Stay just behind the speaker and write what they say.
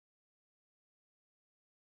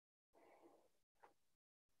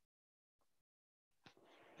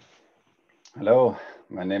Hello,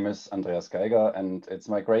 my name is Andreas Geiger, and it's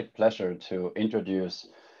my great pleasure to introduce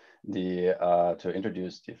the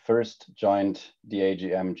first joint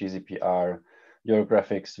DAGM GCPR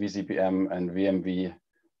Eurographics VCBM and VMV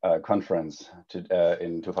conference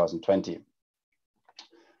in 2020.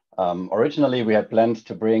 Originally, we had planned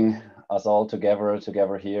to bring us all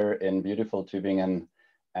together here in beautiful Tübingen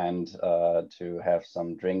and to have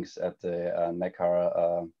some drinks at the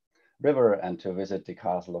Neckar River and to visit the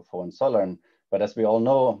castle of Hohenzollern. But as we all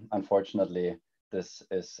know, unfortunately, this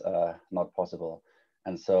is not possible.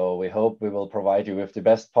 And so we hope we will provide you with the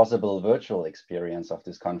best possible virtual experience of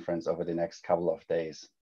this conference over the next couple of days.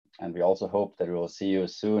 And we also hope that we will see you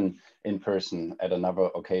soon in person at another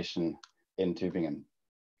occasion in Tübingen.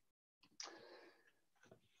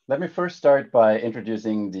 Let me first start by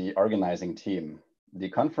introducing the organizing team. The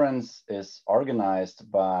conference is organized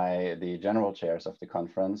by the general chairs of the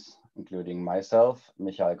conference, including myself,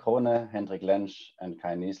 Michael Krone, Hendrik Lensch, and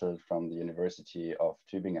Nieselt from the University of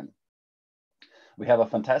Tübingen. We have a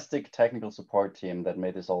fantastic technical support team that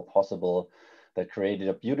made this all possible, that created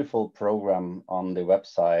a beautiful program on the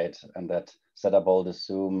website and that set up all the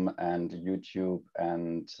Zoom and YouTube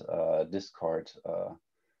and Discord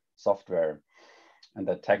software. And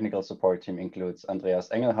that technical support team includes Andreas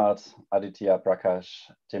Engelhardt, Aditya Prakash,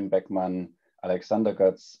 Tim Beckmann, Alexander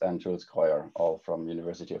Götz, and Jules Kreuer, all from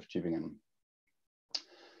University of Tübingen.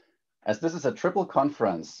 As this is a triple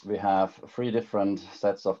conference, we have 3 different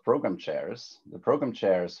sets of program chairs. The program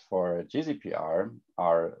chairs for GCPR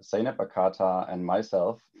are Zeynep Akata and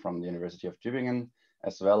myself from the University of Tübingen,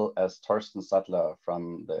 as well as Thorsten Sattler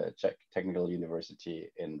from the Czech Technical University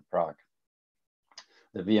in Prague.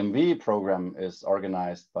 The VMV program is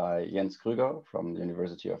organized by Jens Krüger from the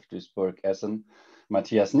University of Duisburg-Essen,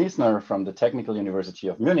 Matthias Niesner from the Technical University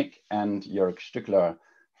of Munich, and Jörg Stückler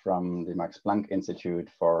from the Max Planck Institute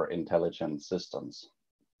for Intelligent Systems.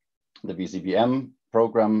 The VCBM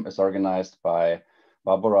program is organized by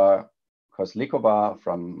Barbara Kozlikova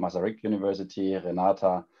from Masaryk University,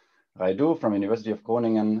 Renata Raidu from University of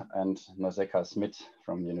Groningen, and Noseka Smith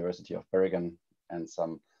from University of Bergen, and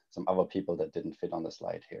some other people that didn't fit on the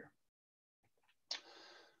slide here.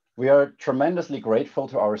 We are tremendously grateful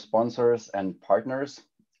to our sponsors and partners.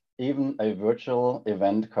 Even a virtual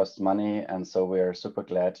event costs money, and so we are super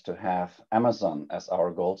glad to have Amazon as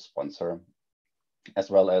our gold sponsor, as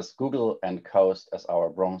well as Google and Coast as our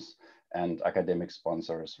bronze and academic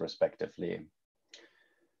sponsors, respectively.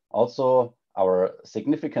 Also, our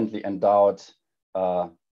significantly endowed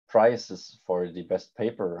prizes for the best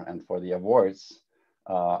paper and for the awards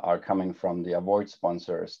are coming from the award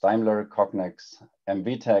sponsors Daimler, Cognex,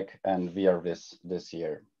 MVTech, and VRVIS this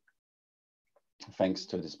year. Thanks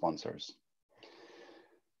to the sponsors.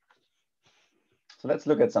 So let's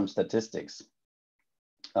look at some statistics.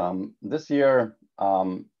 This year,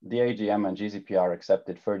 DAGM and GCPR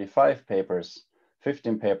accepted 35 papers,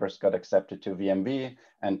 15 papers got accepted to VMV,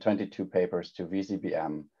 and 22 papers to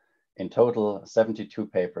VCBM. In total, 72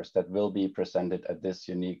 papers that will be presented at this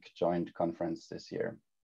unique joint conference this year.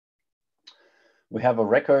 We have a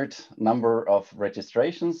record number of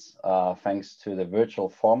registrations thanks to the virtual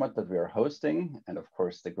format that we are hosting, and of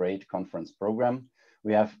course the great conference program.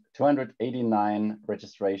 We have 289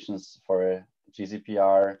 registrations for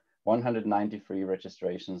GCPR, 193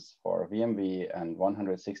 registrations for VMV, and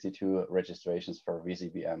 162 registrations for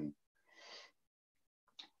VCBM.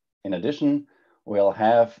 In addition, we'll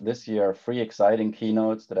have this year 3 exciting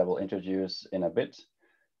keynotes that I will introduce in a bit.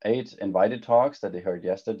 8 invited talks that they heard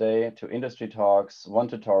yesterday, 2 industry talks, 1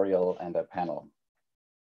 tutorial, and a panel.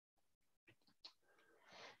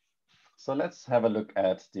 So let's have a look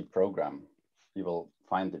at the program. You will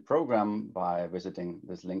find the program by visiting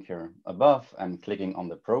this link here above and clicking on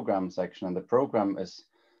the program section. And the program is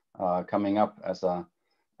coming up as a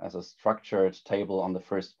structured table on the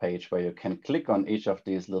first page where you can click on each of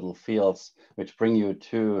these little fields, which bring you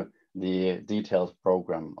to the detailed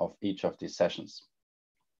program of each of these sessions.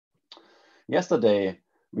 Yesterday,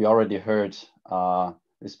 we already heard the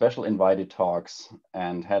special invited talks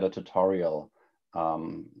and had a tutorial, a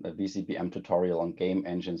VCBM tutorial on game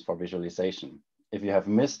engines for visualization. If you have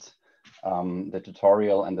missed the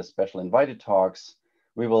tutorial and the special invited talks,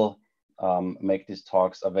 we will make these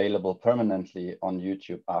talks available permanently on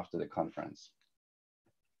YouTube after the conference.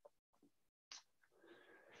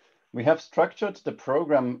 We have structured the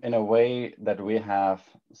program in a way that we have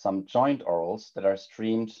some joint orals that are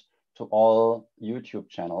streamed to all YouTube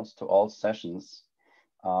channels, to all sessions.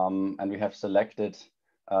 And we have selected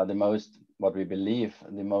what we believe,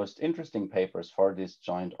 the most interesting papers for these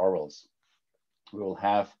joint orals. We will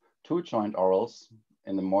have 2 joint orals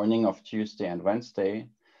in the morning of Tuesday and Wednesday,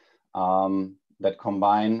 that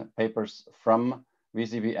combine papers from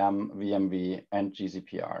VCBM, VMV, and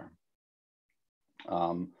GCPR.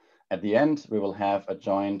 At the end, we will have a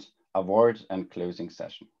joint award and closing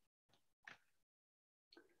session.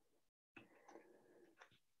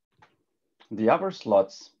 The other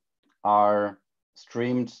slots are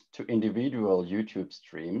streamed to individual YouTube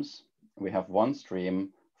streams. We have one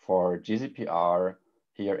stream for GCPR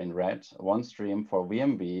here in red, one stream for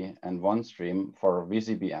VMV, and one stream for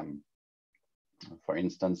VCBM. For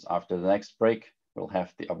instance, after the next break, we'll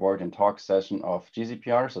have the award and talk session of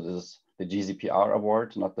GCPR. So this is the GCPR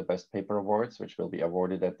award, not the best paper awards, which will be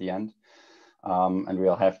awarded at the end. And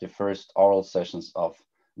we'll have the first oral sessions of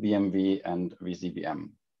VMV and VCBM.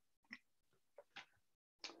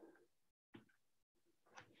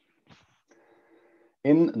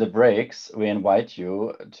 In the breaks, we invite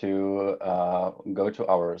you to go to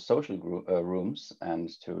our social rooms and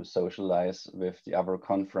to socialize with the other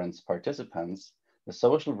conference participants. The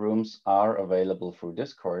social rooms are available through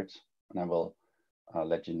Discord, and I will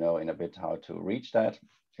let you know in a bit how to reach that.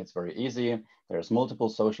 It's very easy. There's multiple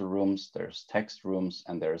social rooms, there's text rooms,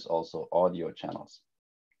 and there's also audio channels.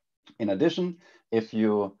 In addition, if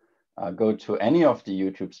you go to any of the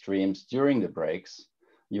YouTube streams during the breaks,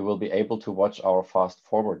 you will be able to watch our fast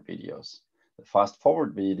forward videos. The fast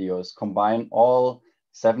forward videos combine all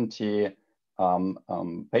 70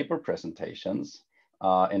 paper presentations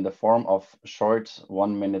in the form of short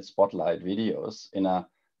 1-minute spotlight videos in a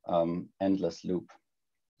endless loop.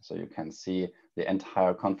 So you can see the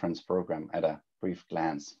entire conference program at a brief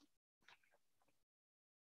glance.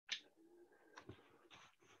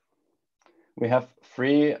 We have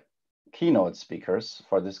 3 keynote speakers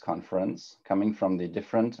for this conference coming from the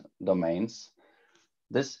different domains.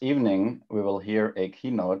 This evening, we will hear a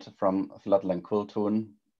keynote from Vladlen Kultun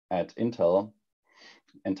at Intel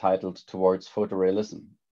entitled Towards Photorealism.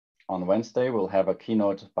 On Wednesday, we'll have a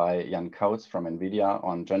keynote by Jan Kautz from NVIDIA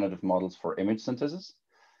on generative models for image synthesis.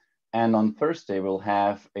 And on Thursday, we'll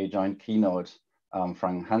have a joint keynote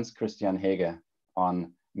from Hans Christian Hege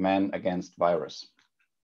on Man Against Virus.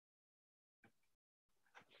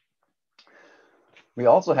 We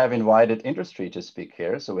also have invited industry to speak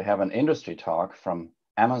here. So we have an industry talk from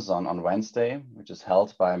Amazon on Wednesday, which is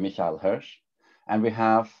held by Michael Hirsch. And we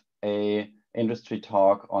have a industry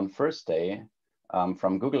talk on Thursday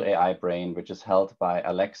from Google AI Brain, which is held by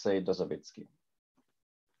Alexei Dozovitsky.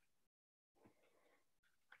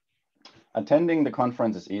 Attending the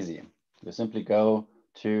conference is easy. You simply go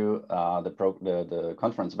to the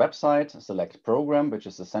conference website, select program, which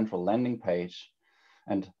is the central landing page.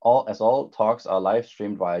 And as all talks are live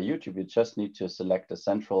streamed via YouTube, you just need to select the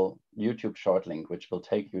central YouTube short link, which will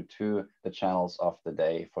take you to the channels of the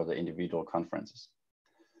day for the individual conferences.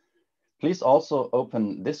 Please also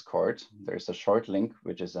open Discord. There's a short link,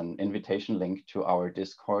 which is an invitation link to our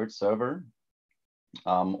Discord server,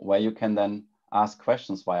 where you can then ask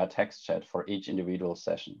questions via text chat for each individual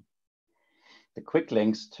session. The quick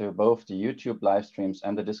links to both the YouTube live streams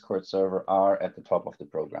and the Discord server are at the top of the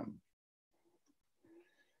program.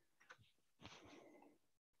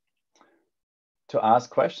 To ask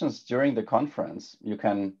questions during the conference, you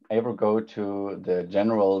can either go to the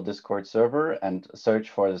general Discord server and search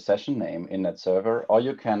for the session name in that server, or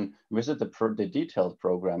you can visit the detailed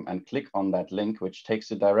program and click on that link, which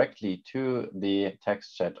takes you directly to the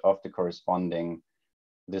text chat of the corresponding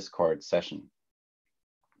Discord session.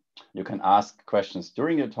 You can ask questions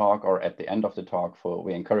during the talk or at the end of the talk.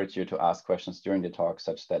 We encourage you to ask questions during the talk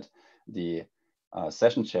such that the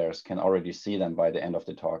session chairs can already see them by the end of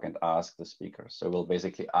the talk and ask the speakers. So we'll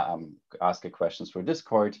basically ask a questions through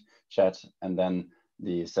Discord chat, and then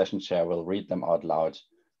the session chair will read them out loud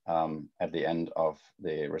at the end of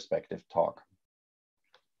the respective talk.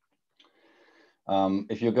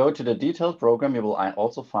 If you go to the detailed program, you will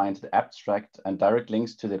also find the abstract and direct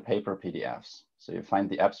links to the paper PDFs. So you find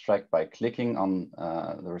the abstract by clicking on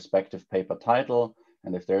the respective paper title,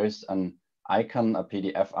 and if there is an icon, a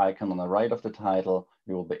PDF icon on the right of the title,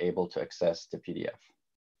 you will be able to access the PDF.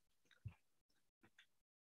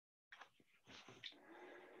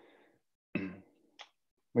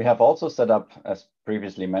 We have also set up, as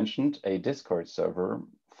previously mentioned, a Discord server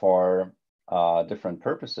for different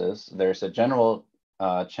purposes. There's a general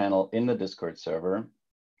channel in the Discord server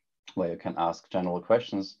where you can ask general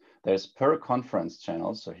questions. There's per conference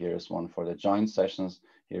channels. So here's one for the joint sessions.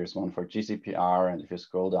 Here's one for GCPR, and if you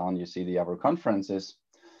scroll down, you see the other conferences.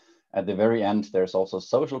 At the very end, there's also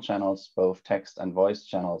social channels, both text and voice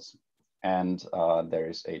channels. And there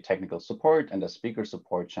is a technical support and a speaker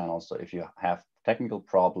support channel. So if you have technical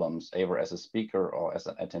problems, either as a speaker or as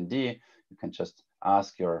an attendee, you can just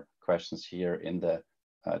ask your questions here in the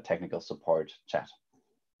technical support chat.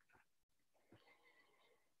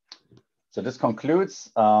 So this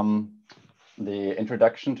concludes the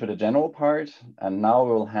introduction to the general part, and now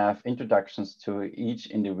we'll have introductions to each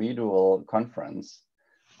individual conference.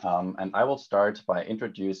 And I will start by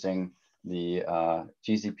introducing the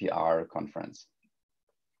GCPR conference.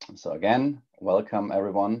 So again, welcome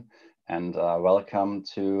everyone, and welcome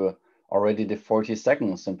to already the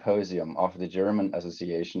 42nd symposium of the German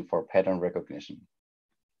Association for Pattern Recognition.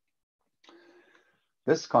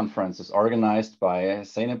 This conference is organized by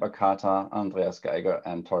Zeynep Akata, Andreas Geiger,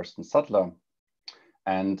 and Thorsten Sattler.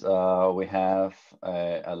 And we have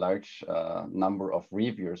a large number of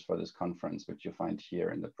reviewers for this conference, which you find here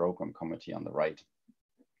in the program committee on the right.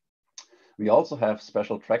 We also have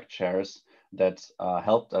special track chairs that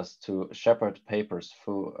helped us to shepherd papers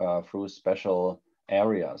through special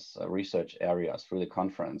areas, research areas through the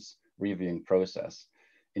conference reviewing process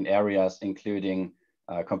in areas including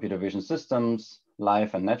computer vision systems,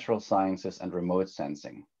 life and natural sciences, and remote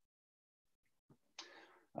sensing.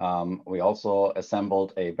 We also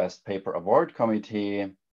assembled a Best Paper Award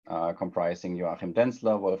Committee comprising Joachim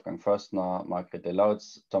Denzler, Wolfgang Förstner, Margret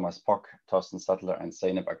Delautz, Thomas Pock, Thorsten Sattler, and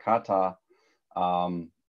Zeynep Akata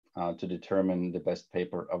to determine the Best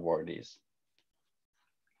Paper awardees.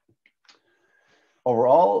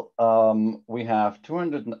 Overall, we have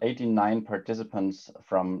 289 participants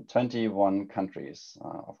from 21 countries.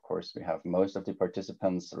 Of course, we have most of the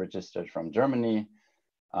participants registered from Germany,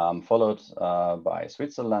 followed by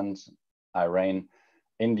Switzerland, Iran,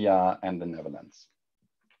 India, and the Netherlands.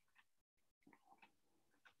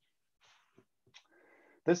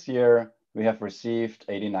 This year, we have received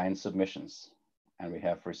 89 submissions, and we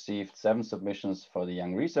have received 7 submissions for the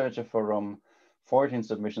Young Researcher Forum, 14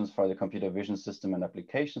 submissions for the Computer Vision System and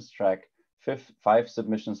Applications track, 5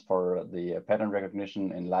 submissions for the Pattern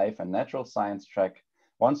Recognition in Life and Natural Science track,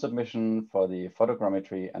 1 submission for the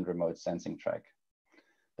Photogrammetry and Remote Sensing track.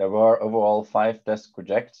 There were overall 5 desk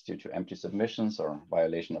rejects due to empty submissions or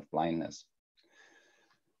violation of blindness.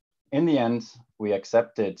 In the end, we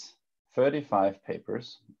accepted 35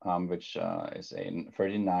 papers, which is a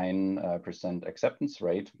 39% acceptance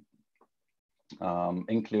rate,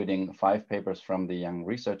 including 5 papers from the Young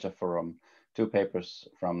Researcher Forum, 2 papers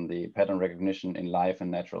from the Pattern Recognition in Life and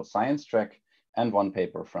Natural Science track, and 1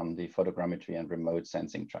 paper from the Photogrammetry and Remote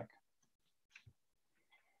Sensing track.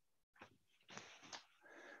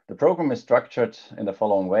 The program is structured in the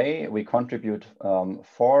following way. We contribute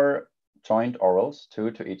 4 joint orals,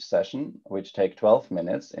 2 to each session, which take 12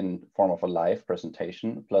 minutes in form of a live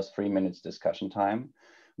presentation, plus 3 minutes discussion time.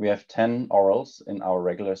 We have 10 orals in our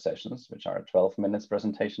regular sessions, which are 12 minutes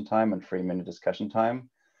presentation time and 3-minute discussion time.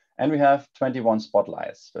 And we have 21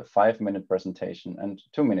 spotlights with 5-minute presentation and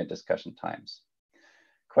 2-minute discussion times.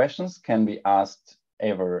 Questions can be asked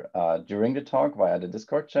either during the talk via the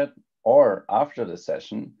Discord chat or after the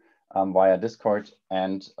session via Discord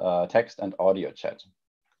and text and audio chat.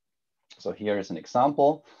 So here is an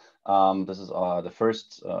example. This is the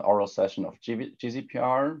first oral session of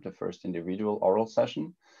GCPR, the first individual oral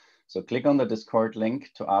session. So click on the Discord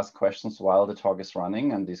link to ask questions while the talk is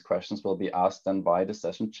running, and these questions will be asked then by the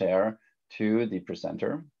session chair to the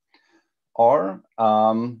presenter.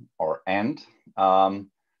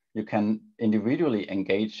 You can individually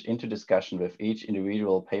engage into discussion with each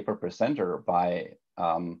individual paper presenter by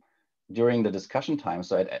during the discussion time.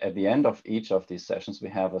 So at the end of each of these sessions, we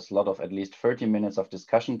have a slot of at least 30 minutes of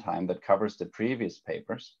discussion time that covers the previous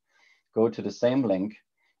papers. Go to the same link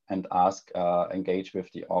and engage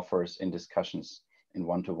with the authors in discussions, in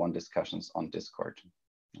one-to-one discussions on Discord.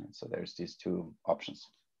 And so there's these 2 options: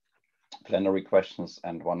 plenary questions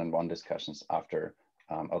and one-on-one discussions after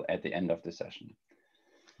at the end of the session.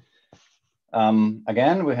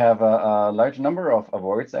 Again, we have a large number of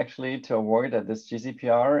awards actually to award at this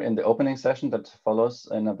GCPR. In the opening session that follows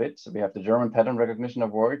in a bit, we have the German Pattern Recognition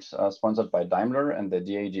Award sponsored by Daimler, and the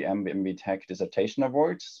DAGM VMV Tech Dissertation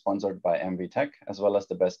Award sponsored by MV Tech, as well as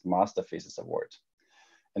the Best Master Thesis Award.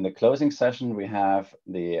 In the closing session, we have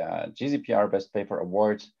the GCPR Best Paper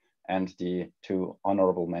Award and the 2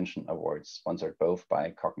 Honorable Mention Awards sponsored both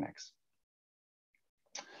by Cognex.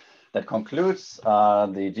 That concludes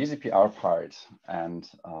the GCPR part, and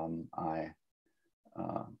I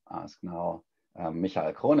ask now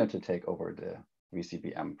Michael Krone to take over the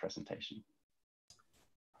VCBM presentation.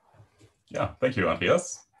 Yeah, thank you,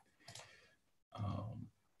 Andreas.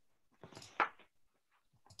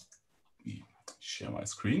 Share my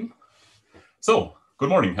screen. So, good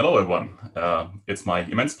morning. Hello, everyone. It's my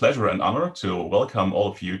immense pleasure and honor to welcome all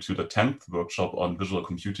of you to the 10th workshop on visual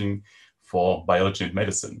computing for biology and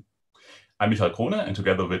medicine. I'm Michael Krone, and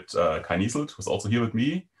together with Nieselt, who's also here with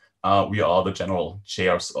me, we are the general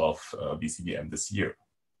chairs of VCBM this year.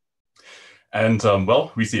 And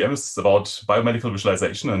well, VCBM is about biomedical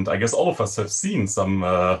visualization, and I guess all of us have seen some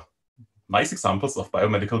nice examples of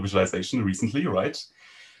biomedical visualization recently, right?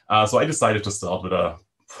 So I decided to start with a,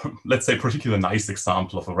 let's say, particularly nice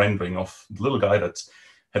example of a rendering of the little guy that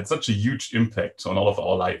had such a huge impact on all of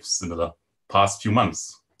our lives in the past few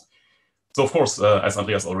months. So of course, as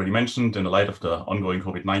Andreas already mentioned, in the light of the ongoing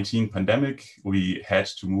COVID-19 pandemic, we had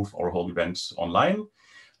to move our whole event online.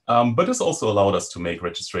 But this also allowed us to make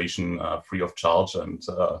registration free of charge and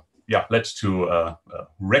yeah, led to a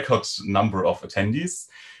record number of attendees,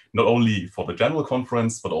 not only for the general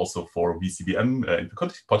conference, but also for VCBM in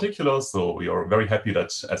particular. So we are very happy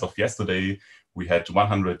that as of yesterday, we had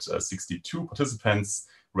 162 participants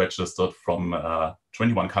registered from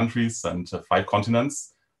 21 countries and 5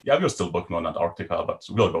 continents. Yeah, we're still working on Antarctica, but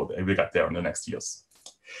we'll go there. We'll get there in the next years.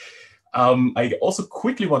 I also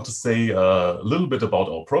quickly want to say a little bit about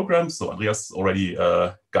our program. So Andreas already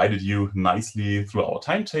guided you nicely through our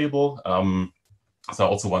timetable. So I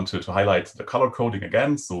also wanted to highlight the color coding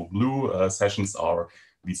again. So blue sessions are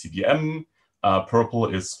VCBM, purple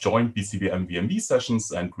is joint VCBM VMV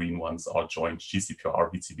sessions, and green ones are joint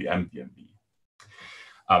GCPR VCBM VMV.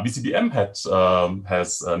 VCBM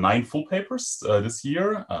has 9 full papers this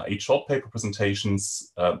year, 8 short paper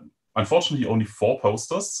presentations, unfortunately only 4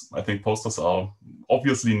 posters. I think posters are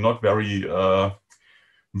obviously not very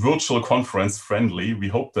virtual conference friendly. We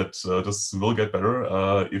hope that this will get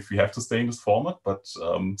better if we have to stay in this format, but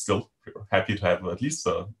still we're happy to have at least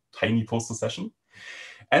a tiny poster session.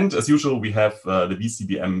 And as usual, we have the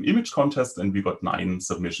VCBM image contest, and we got 9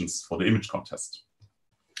 submissions for the image contest.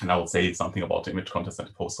 And I will say something about the image contest and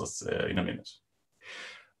the posters in a minute.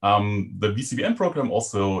 The VCBM program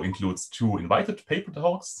also includes 2 invited paper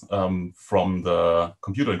talks from the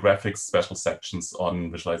computer and graphics special sections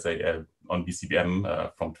on visualization on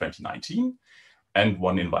VCBM from 2019, and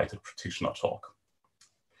 1 invited practitioner talk.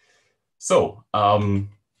 So,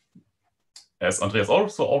 as Andreas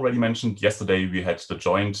also already mentioned, yesterday we had the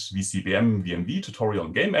joint VCBM VMV tutorial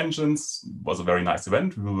on game engines. It was a very nice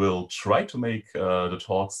event. We will try to make the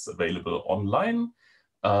talks available online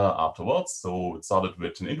afterwards. So it started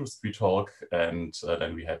with an industry talk, and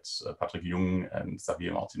then we had Patrick Jung and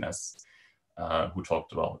Xavier Martinez who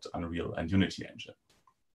talked about Unreal and Unity engine.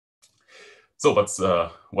 So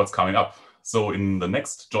what's coming up? So in the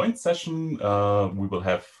next joint session, we will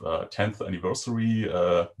have 10th anniversary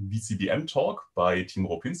VCBM talk by Timo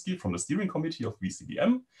Ropinski from the steering committee of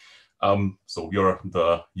VCBM. So we are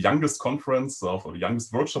the youngest conference or the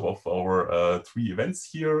youngest workshop of our 3 events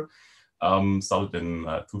here. Started in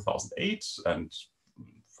 2008, and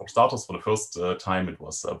for starters, for the first time, it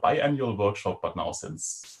was a biannual workshop, but now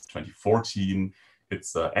since 2014,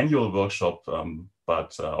 it's an annual workshop.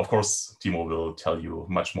 But of course, Timo will tell you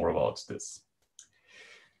much more about this.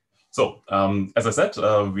 So as I said,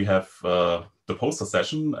 we have the poster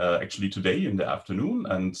session actually today in the afternoon,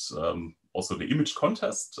 and also the image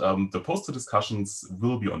contest. The poster discussions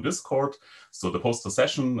will be on Discord. So the poster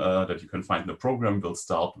session that you can find in the program will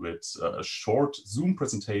start with a short Zoom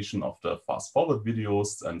presentation of the fast forward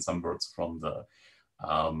videos and some words from the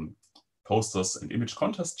posters and image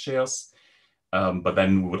contest chairs. But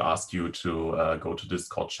then we would ask you to go to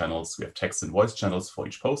Discord channels. We have text and voice channels for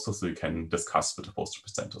each poster, so you can discuss with the poster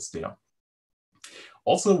presenters there.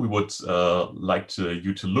 Also, we would like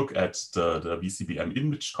you to look at the VCBM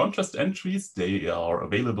image contrast entries. They are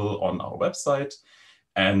available on our website.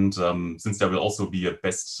 And since there will also be a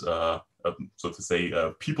best, so to say,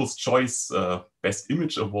 People's Choice Best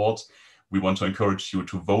Image Award, we want to encourage you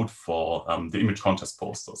to vote for the image contest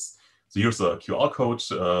posters. So here's a QR code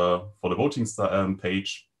for the voting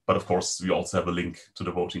page. But of course, we also have a link to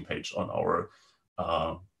the voting page on our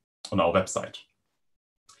website.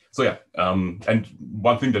 So yeah, and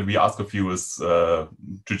one thing that we ask of you is to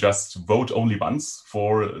just vote only once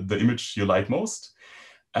for the image you like most,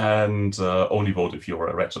 and only vote if you're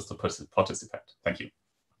a registered participant. Thank you.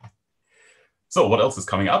 So what else is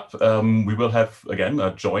coming up? We will have, again,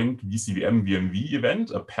 a joint VCBM VMV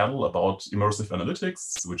event, a panel about immersive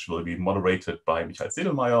analytics, which will be moderated by Michael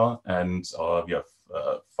Sedelmeier, and we have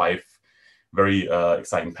 5 very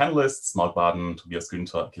exciting panelists: Mark Baden, Tobias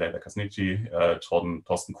Günther, Kileda Kasnici,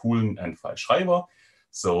 Thorsten Kuhlen, and Falk Schreiber.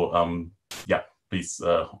 So yeah, please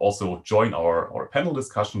also join our panel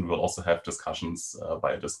discussion. We will also have discussions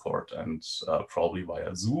via Discord and probably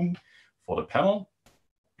via Zoom for the panel.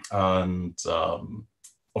 And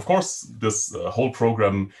of course, this whole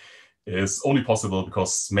program is only possible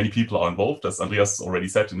because many people are involved. As Andreas already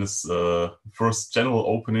said in his first general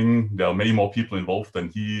opening, there are many more people involved than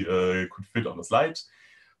he could fit on the slide.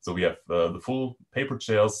 So we have the full paper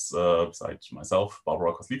chairs, besides myself,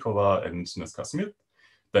 Barbara Kozlikova and Niska Smith.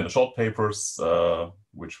 Then the short papers,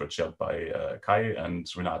 which were chaired by Kai and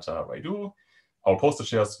Renata Raidu. Our poster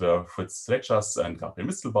chairs were Fritz Sletschas and Gabriel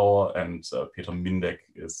Mistelbauer, and Peter Mindek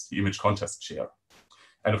is the image contest chair.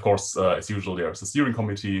 And of course, as usual, there's a steering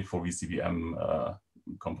committee for VCBM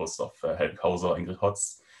composed of Helge Hauser, Ingrid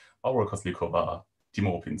Hotz, Barbara Kozlikova,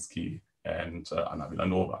 Timo Opinski, and Anna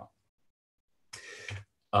Villanova.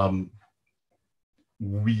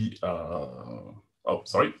 We are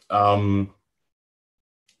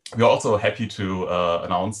also happy to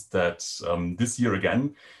announce that this year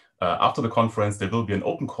again, after the conference, there will be an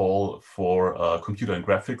open call for computer and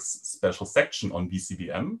graphics special section on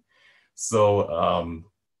VCBM. So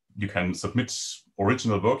you can submit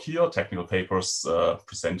original work here, technical papers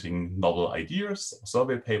presenting novel ideas,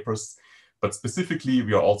 survey papers, but specifically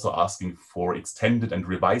we are also asking for extended and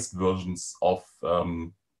revised versions of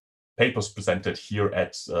papers presented here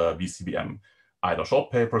at VCBM, either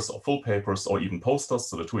short papers or full papers or even posters.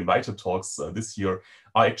 So the two invited talks this year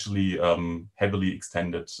are actually heavily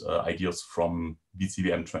extended ideas from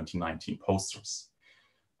VCBM 2019 posters.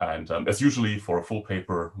 And as usually for a full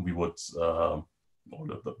paper, we would, or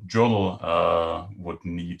the journal would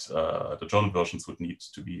need, the journal versions would need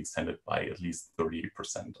to be extended by at least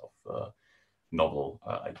 30% of novel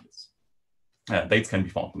ideas. Dates can be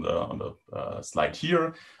found on the slide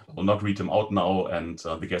here. I will not read them out now, and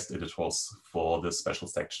the guest editors for this special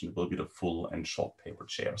section will be the full and short paper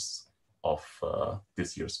chairs of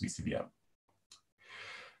this year's VCBM.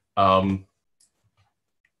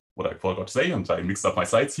 What I forgot to say, and I mixed up my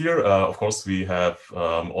slides here, of course, we have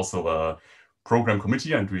also a program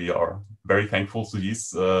committee, and we are very thankful to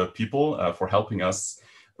these people for helping us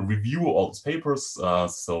review all these papers.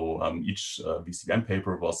 Each VCBM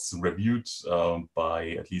paper was reviewed by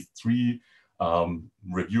at least 3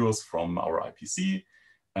 reviewers from our IPC,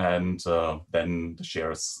 and then the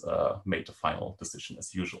chairs made the final decision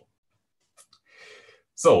as usual.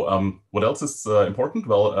 So what else is important?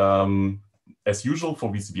 Well, as usual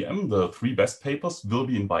for VCBM, the 3 best papers will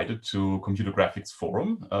be invited to Computer Graphics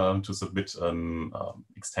Forum to submit an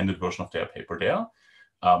extended version of their paper there.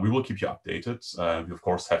 We will keep you updated. We, of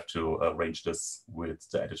course, have to arrange this with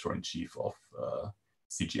the editor-in-chief of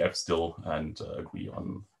CGF still and agree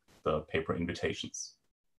on the paper invitations.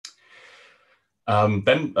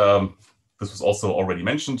 This was also already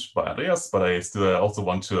mentioned by Andreas, but I still also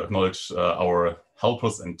want to acknowledge our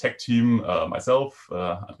helpers and tech team, myself,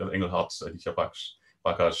 Andreas Engelhardt, Dieter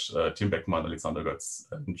Bakasch, Tim Beckmann, Alexander Götz,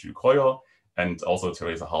 and Jules Kreuer, and also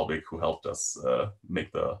Theresa Harbig, who helped us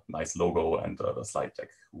make the nice logo and the slide deck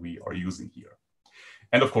we are using here.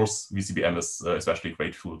 And of course, VCBM is especially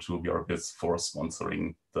grateful to BRBIS for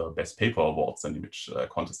sponsoring the Best Paper Awards and Image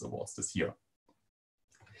Contest Awards this year.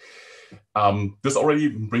 This already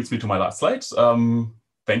brings me to my last slide.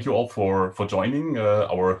 Thank you all for joining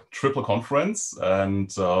our triple conference.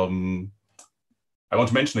 And I want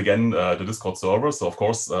to mention again the Discord server. So of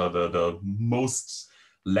course, the most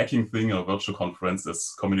lacking thing in a virtual conference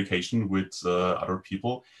is communication with other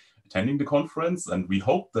people attending the conference. And we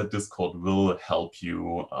hope that Discord will help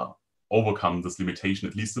you overcome this limitation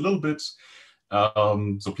at least a little bit.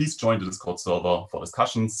 So please join the Discord server for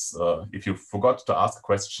discussions. If you forgot to ask a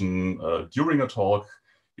question during a talk,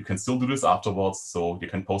 you can still do this afterwards. So you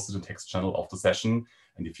can post it in the text channel of the session.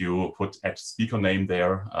 And if you put @speaker name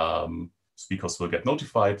there, speakers will get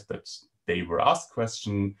notified that they were asked a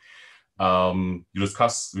question. We want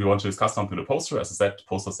to discuss something in the poster. As I said,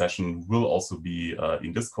 poster session will also be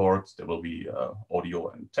in Discord. There will be audio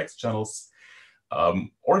and text channels.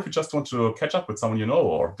 Or if you just want to catch up with someone you know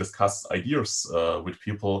or discuss ideas with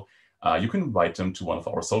people, you can invite them to one of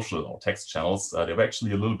our social or text channels. They're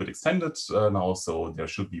actually a little bit extended now, so there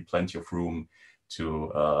should be plenty of room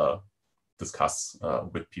to discuss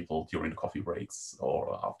with people during the coffee breaks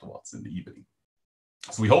or afterwards in the evening.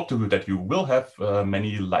 So we hope that you will have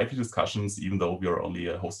many lively discussions, even though we are only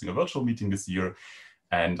hosting a virtual meeting this year.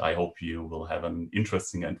 And I hope you will have an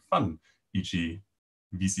interesting and fun EG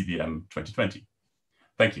VCBM 2020.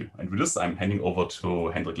 Thank you. And with this, I'm handing over to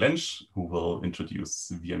Hendrik Lensch, who will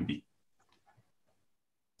introduce VMV.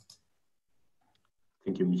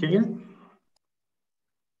 Thank you, Michael.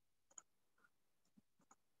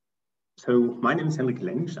 So my name is Hendrik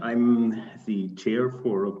Lensch. I'm the chair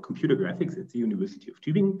for computer graphics at the University of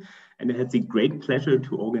Tübingen, and I had the great pleasure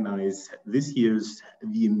to organize this year's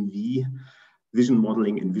VMV Vision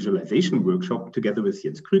Modeling and Visualization workshop together with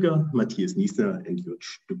Jens Krüger, Matthias Niesner, and Jörg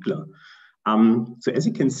Stückler. So as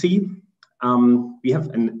you can see, we have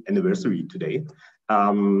an anniversary today.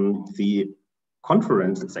 The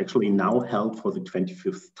conference is actually now held for the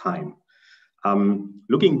 25th time.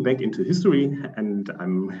 Looking back into history, and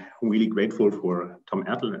I'm really grateful for Tom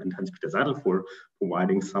Ertl and Hans-Peter Seidel for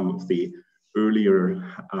providing some of the earlier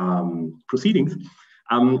proceedings.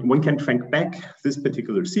 One can track back this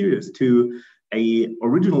particular series to an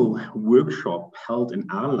original workshop held in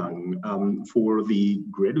Erlangen for the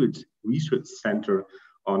Graduate Research Center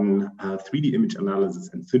on 3D image analysis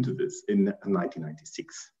and synthesis in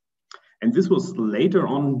 1996. And this was later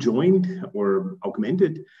on joined or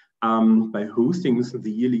augmented by hosting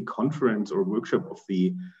the yearly conference or workshop of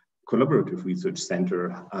the Collaborative Research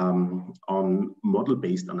Center on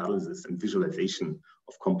model-based analysis and visualization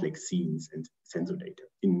of complex scenes and sensor data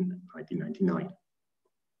in 1999.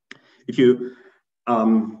 If you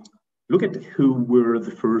look at who were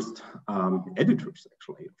the first editors,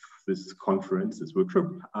 actually, of this conference, this workshop,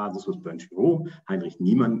 this was Bernd Giraud, Heinrich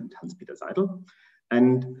Niemann, and Hans-Peter Seidel.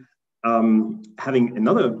 And having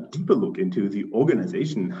another deeper look into the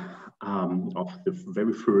organization of the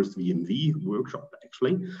very first VMV workshop,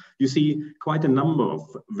 actually, you see quite a number of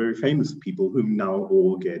very famous people who now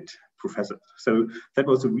all get professors. So that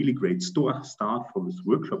was a really great start for this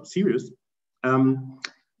workshop series.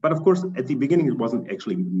 But of course, at the beginning, it wasn't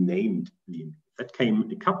actually named VMV. That came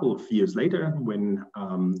a couple of years later when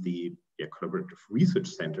the Collaborative Research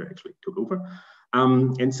Center actually took over.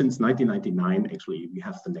 And since 1999, actually, we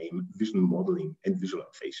have the name Vision Modeling and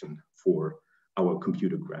Visualization for our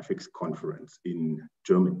computer graphics conference in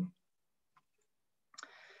Germany.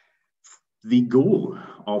 The goal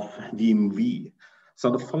of VMV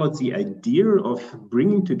sort of followed the idea of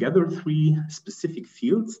bringing together three specific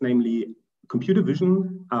fields, namely computer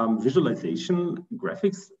vision, visualization,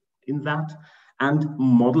 graphics in that, and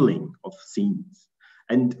modeling of scenes.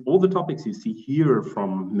 And all the topics you see here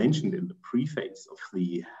from mentioned in the preface of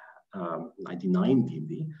the 99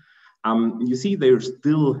 VMV, you see they're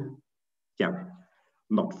still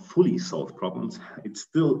not fully solved problems. It's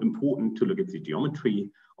still important to look at the geometry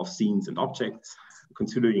of scenes and objects,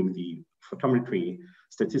 considering the photometry,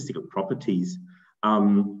 statistical properties,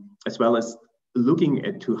 as well as looking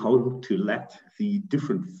at how to let the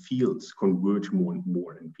different fields converge more and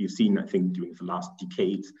more. And we've seen, I think, during the last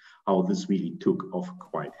decades, how this really took off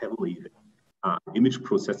quite heavily. Image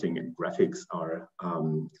processing and graphics are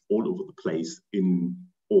all over the place in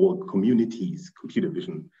all communities, computer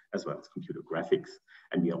vision, as well as computer graphics.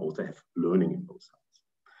 And we also have learning in both sides.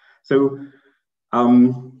 So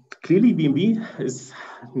clearly VMV is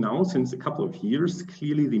now, since a couple of years,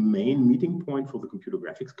 clearly the main meeting point for the computer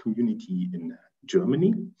graphics community in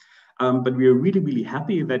Germany. But we are really, really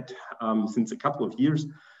happy that since a couple of years,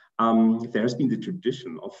 there's been the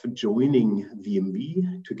tradition of joining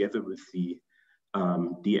VMV together with the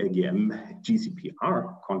DAGM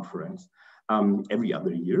GCPR conference every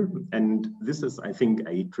other year. And this is, I think,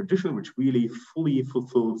 a tradition which really fully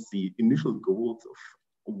fulfills the initial goals of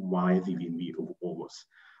why the VMV overall was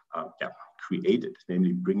created,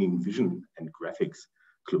 namely bringing vision and graphics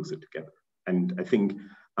closer together. And I think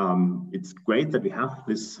it's great that we have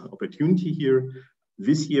this opportunity here.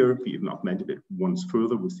 This year, we even augmented it once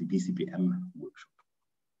further with the VCBM workshop.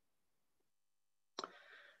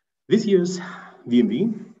 This year's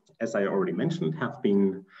VMV, as I already mentioned, have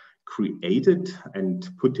been created and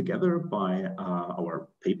put together by our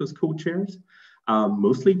papers co-chairs.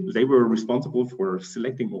 Mostly, they were responsible for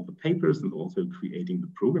selecting all the papers and also creating the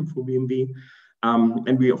program for VMV.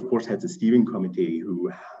 And we, of course, had the steering committee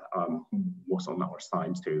who was on our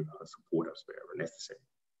side to support us wherever necessary.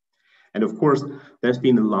 And of course, there's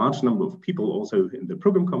been a large number of people also in the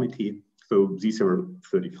program committee. So these are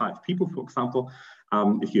 35 people, for example.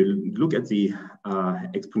 If you look at the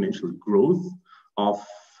exponential growth of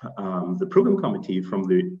the program committee from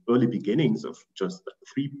the early beginnings of just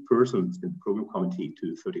 3 persons in the program committee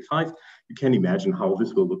to 35, you can imagine how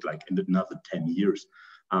this will look like in another 10 years.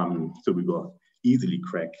 So we will easily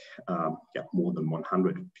crack more than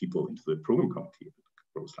 100 people into the program committee if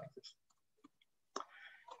it grows like this.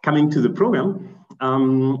 Coming to the program,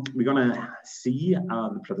 we're gonna see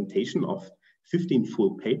the presentation of 15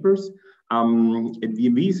 full papers. At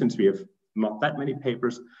VMV, since we have not that many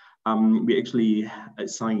papers, we actually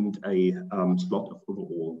assigned a slot of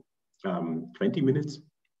overall 20 minutes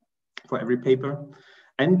for every paper.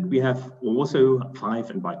 And we have also 5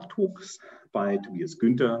 invited talks by Tobias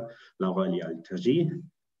Günther, Laura Lial-Tager,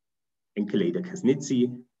 Enkeleda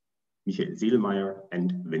Kasnitzi, Michael Seelmeier,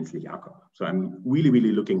 and Wenzel Jakob. So I'm really,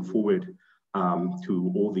 really looking forward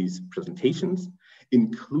to all these presentations,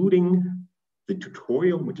 including the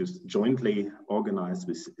tutorial, which is jointly organized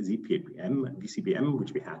with GCPR VCBM,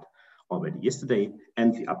 which we had already yesterday,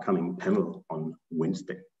 and the upcoming panel on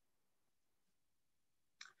Wednesday.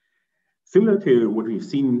 Similar to what we've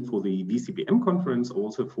seen for the VCBM conference,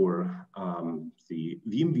 also for the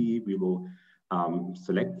VMV, we will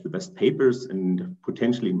select the best papers and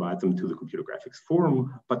potentially invite them to the Computer Graphics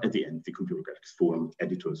Forum. But at the end, the Computer Graphics Forum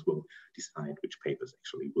editors will decide which papers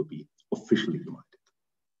actually will be officially invited.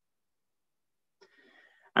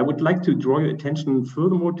 I would like to draw your attention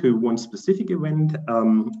furthermore to one specific event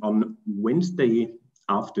on Wednesday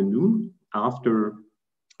afternoon after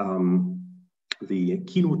the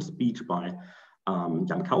keynote speech by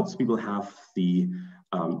Jan Kautz. We will have the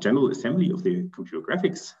General Assembly of the Computer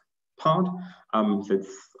Graphics part. That's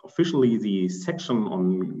officially the section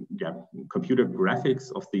on computer graphics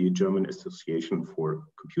of the German Association for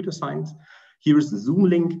Computer Science. Here is the Zoom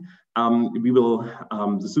link.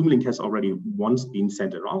 The Zoom link has already once been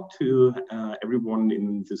sent around to everyone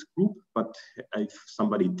in this group, but if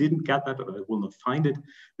somebody didn't get that or will not find it,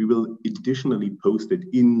 we will additionally post it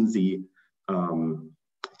in the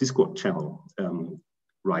Discord channel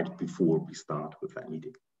right before we start with that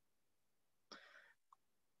meeting.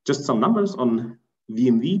 Just some numbers on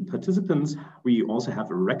VMV participants. We also have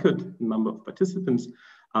a record number of participants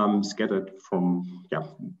scattered from,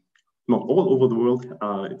 not all over the world.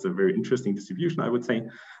 It's a very interesting distribution, I would say.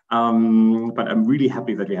 But I'm really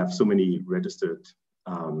happy that we have so many registered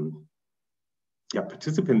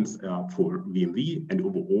participants for VMV, and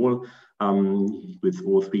overall, with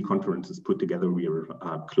all three conferences put together, we are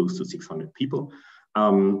close to 600 people.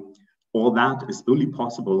 All that is only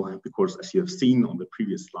possible because, as you have seen on the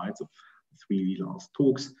previous slides of the three last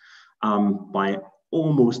talks, by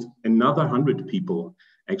almost another 100 people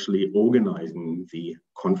actually organizing the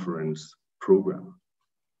conference program.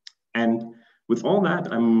 And with all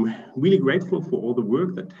that, I'm really grateful for all the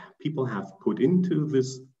work that people have put into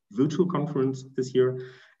this virtual conference this year.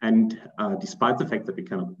 And despite the fact that we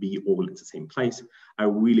cannot be all at the same place, I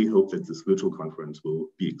really hope that this virtual conference will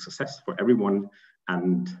be a success for everyone.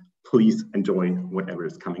 And please enjoy whatever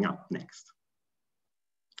is coming up next.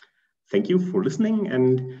 Thank you for listening.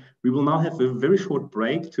 And we will now have a very short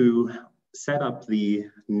break to set up the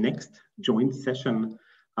next joint session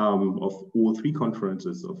of all three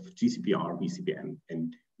conferences of GCPR, VCBM,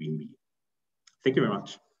 and VMV. Thank you very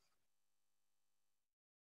much.